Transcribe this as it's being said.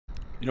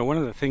One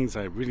of the things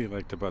I really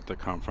liked about the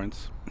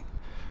conference,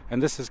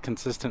 and this is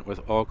consistent with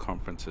all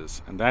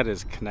conferences, and that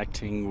is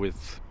connecting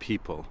with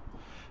people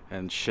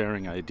and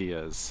sharing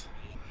ideas.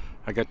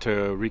 I got to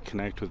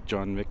reconnect with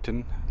John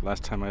Micton.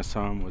 Last time I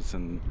saw him was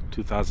in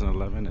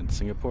 2011 in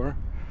Singapore.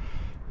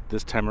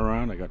 This time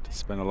around, I got to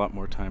spend a lot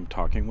more time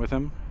talking with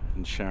him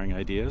and sharing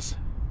ideas,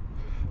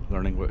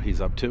 learning what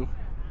he's up to.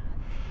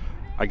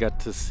 I got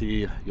to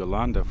see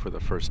Yolanda for the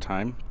first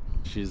time.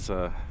 She's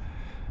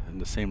in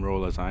the same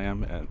role as I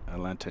am at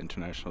Atlanta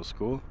International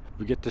School.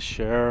 We get to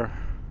share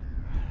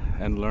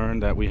and learn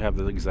that we have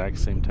the exact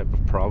same type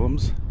of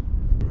problems.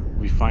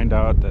 We find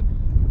out that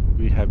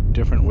we have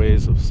different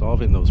ways of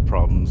solving those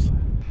problems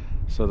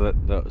so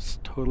that those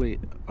totally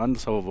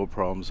unsolvable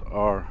problems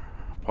are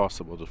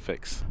possible to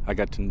fix. I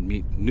got to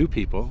meet new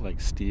people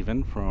like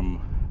Stephen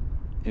from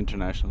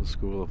International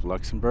School of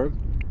Luxembourg.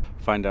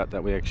 Find out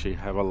that we actually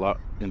have a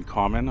lot in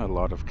common, a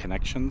lot of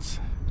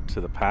connections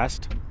to the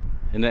past.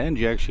 In the end,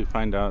 you actually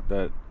find out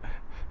that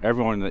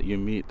everyone that you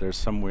meet, there's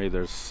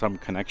some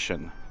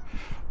connection.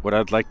 What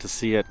I'd like to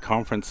see at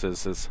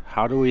conferences is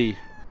how do we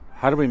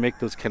make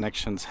those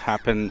connections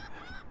happen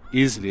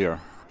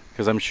easier?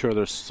 Because I'm sure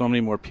there's so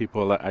many more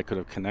people that I could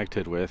have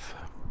connected with,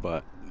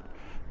 but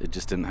it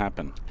just didn't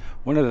happen.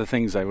 One of the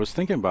things I was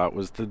thinking about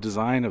was the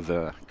design of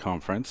the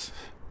conference.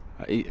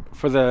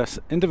 For the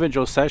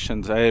individual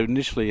sessions, I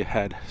initially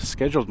had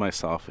scheduled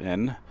myself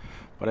in,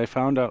 but I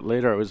found out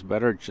later it was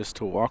better just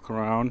to walk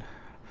around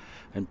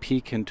and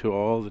peek into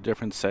all the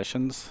different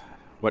sessions.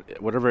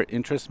 Whatever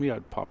interests me,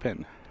 I'd pop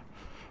in.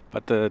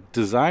 But the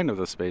design of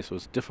the space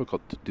was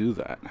difficult to do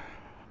that.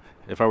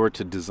 If I were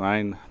to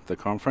design the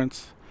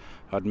conference,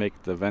 I'd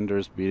make the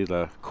vendors be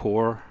the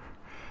core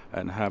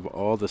and have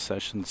all the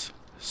sessions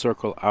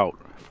circle out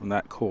from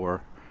that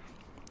core,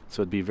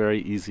 so it'd be very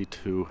easy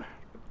to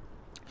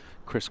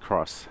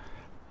crisscross,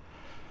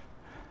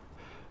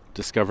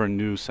 discover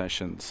new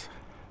sessions.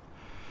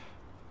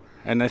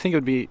 And I think it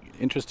would be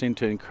interesting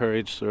to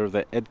encourage sort of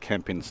the ed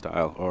camping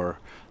style, or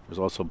there's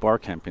also bar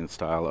camping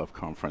style of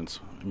conference,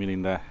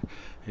 meaning that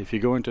if you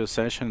go into a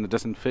session and it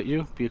doesn't fit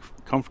you, be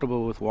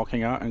comfortable with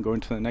walking out and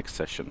going to the next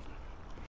session.